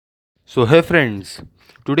So, hey friends,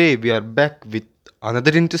 today we are back with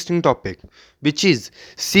another interesting topic, which is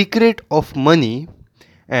secret of money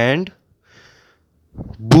and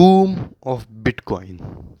boom of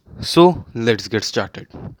Bitcoin. So, let's get started.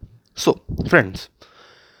 So, friends,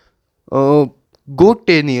 uh, go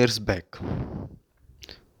 10 years back,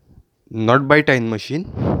 not by time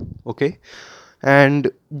machine, okay?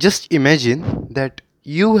 And just imagine that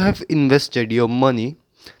you have invested your money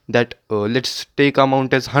that let's take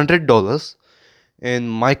amount as $100 in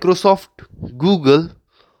Microsoft, Google,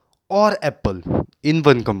 or Apple in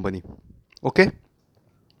one company. Okay,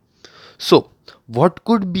 so what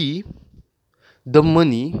could be the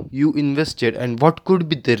money you invested and what could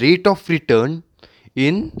be the rate of return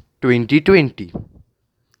in 2020?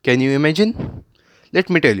 Can you imagine?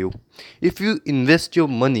 Let me tell you, if you invest your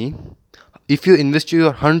money, if you invest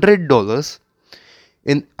your $100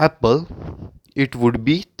 in Apple, it would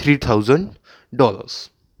be $3,000.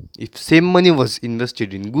 If same money was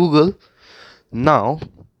invested in Google, now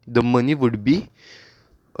the money would be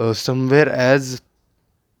somewhere as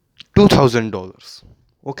 $2,000.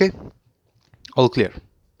 Okay, all clear.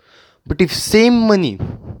 But if same money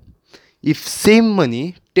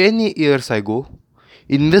 10 years ago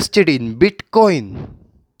invested in Bitcoin,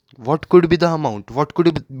 what could be the amount? What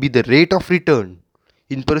could be the rate of return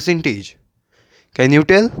in percentage? Can you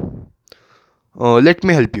tell? Let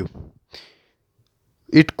me help you.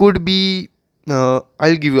 It could be, I'll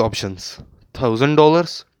give you options: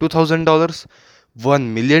 $1,000, $2,000, $1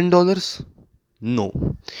 million. No,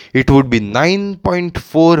 it would be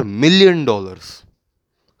 $9.4 million.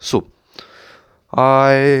 So,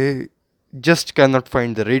 I just cannot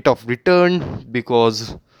find the rate of return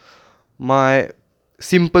because my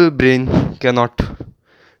simple brain cannot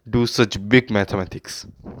do such big mathematics.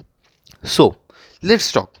 So, let's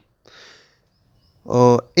talk.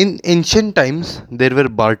 In ancient times, there were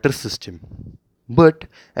barter system, but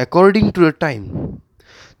according to the time,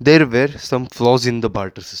 there were some flaws in the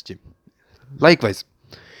barter system. Likewise,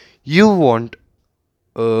 you want,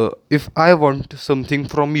 if I want something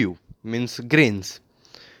from you, means grains,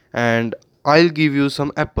 and I'll give you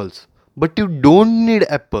some apples, but you don't need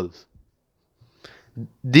apples.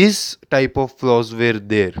 These type of flaws were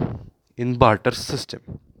there in barter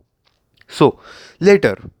system. So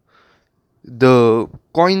later, the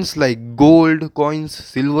coins like gold coins,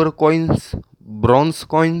 silver coins, bronze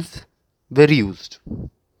coins were used.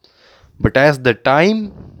 But as the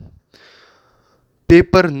time,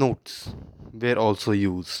 paper notes were also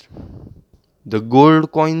used. The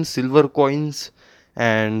gold coins, silver coins,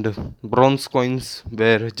 and bronze coins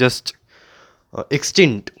were just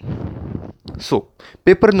extinct. So,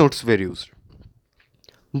 paper notes were used.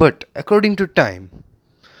 But according to time,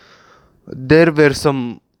 there were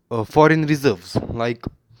some foreign reserves. Like,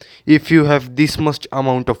 if you have this much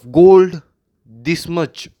amount of gold, this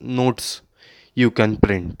much notes you can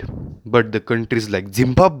print. But the countries like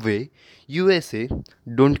Zimbabwe, USA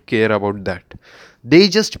don't care about that. They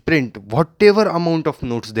just print whatever amount of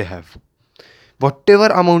notes they have, whatever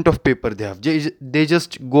amount of paper they have. They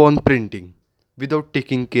just go on printing without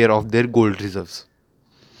taking care of their gold reserves.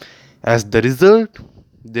 As the result,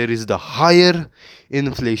 there is the higher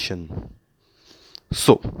inflation.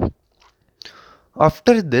 So,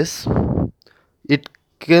 after this, it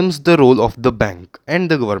comes the role of the bank and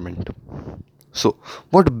the government. So,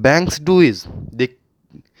 what banks do is they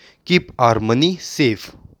keep our money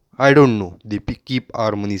safe. I don't know, they keep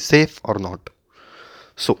our money safe or not.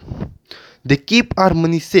 So, they keep our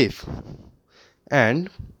money safe and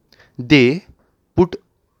they put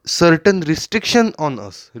certain restrictions on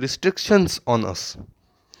us,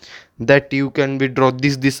 that you can withdraw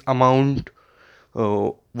this amount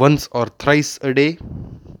once or thrice a day.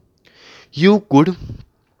 You could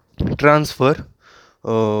transfer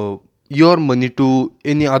your money to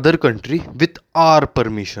any other country with our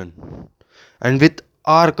permission and with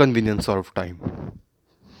our convenience of time.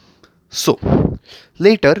 So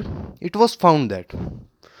later it was found that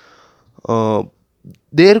uh,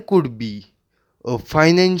 there could be a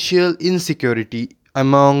financial insecurity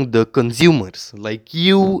among the consumers like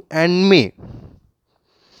you and me.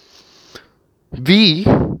 We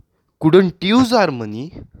couldn't use our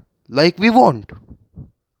money like we want.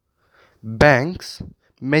 Banks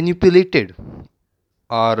manipulated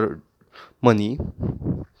our money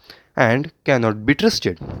and cannot be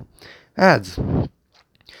trusted, as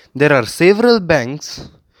there are several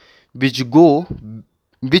banks which go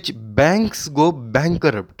which banks go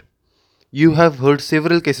bankrupt. You have heard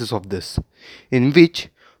several cases of this, in which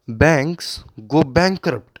banks go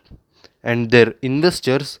bankrupt and their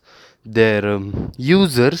investors, their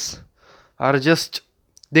users are just,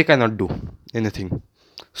 they cannot do anything.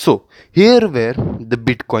 So here where the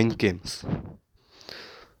Bitcoin comes.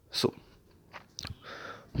 So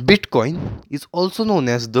Bitcoin is also known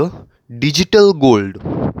as the digital gold.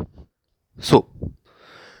 So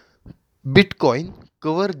Bitcoin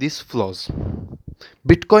cover these flaws.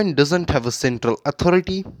 Bitcoin doesn't have a central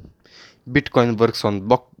authority. Bitcoin works on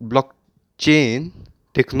blockchain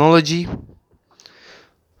technology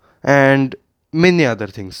and many other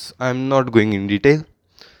things. I'm not going in detail.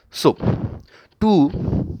 So,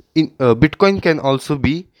 Bitcoin can also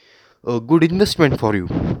be a good investment for you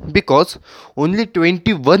because only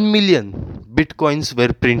 21 million Bitcoins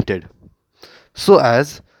were printed. So,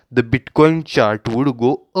 as the Bitcoin chart would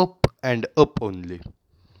go up and up only.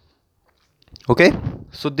 Okay,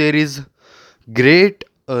 so there is great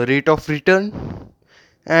rate of return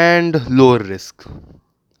and lower risk,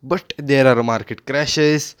 but there are market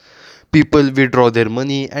crashes, people withdraw their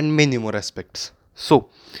money and many more aspects. So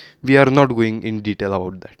we are not going in detail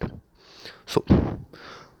about that. So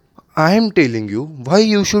I am telling you why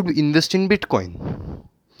you should invest in Bitcoin.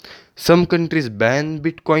 Some countries ban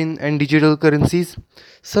Bitcoin and digital currencies,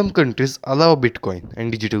 some countries allow Bitcoin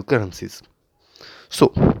and digital currencies.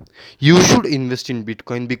 So, you should invest in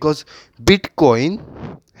Bitcoin because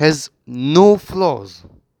Bitcoin has no flaws.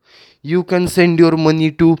 You can send your money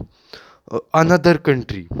to another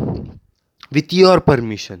country with your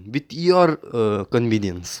permission, with your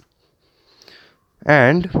convenience,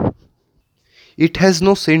 and it has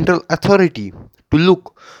no central authority to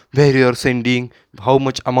look where you are sending, how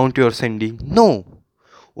much amount you are sending. No,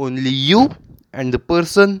 only you and the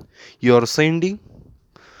person you are sending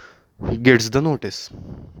gets the notice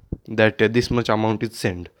that this much amount is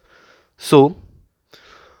sent. So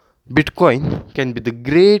Bitcoin can be the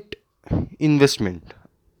great investment.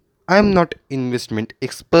 I am not investment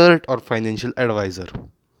expert or financial advisor,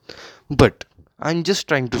 but I'm just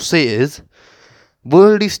trying to say is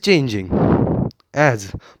world is changing.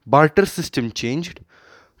 As barter system changed,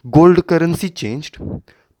 gold currency changed,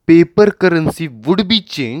 paper currency would be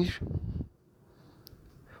changed.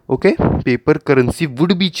 Okay, paper currency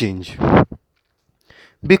would be changed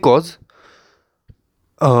because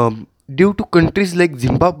due to countries like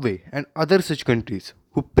Zimbabwe and other such countries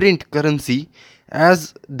who print currency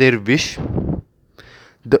as their wish,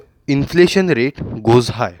 the inflation rate goes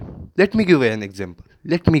high. Let me give you an example.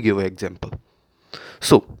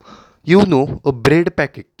 So, you know, a bread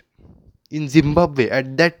packet in Zimbabwe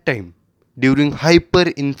at that time during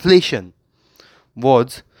hyperinflation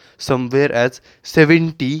was somewhere as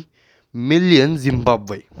 70 million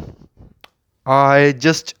Zimbabwe. I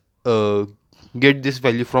just get this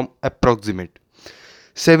value from approximate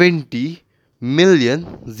 70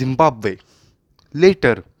 million Zimbabwe.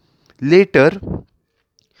 Later,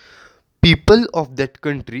 people of that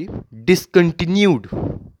country discontinued.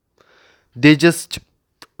 They just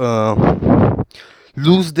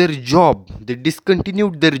lose their job. They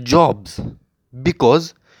discontinued their jobs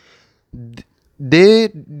because they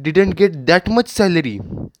didn't get that much salary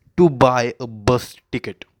to buy a bus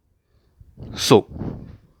ticket. So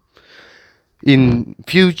in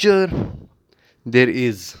future there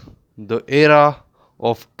is the era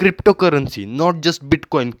of cryptocurrency, not just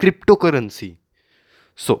Bitcoin, cryptocurrency.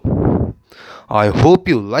 So I hope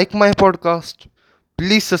you like my podcast.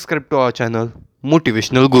 Please subscribe to our channel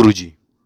Motivational Guruji.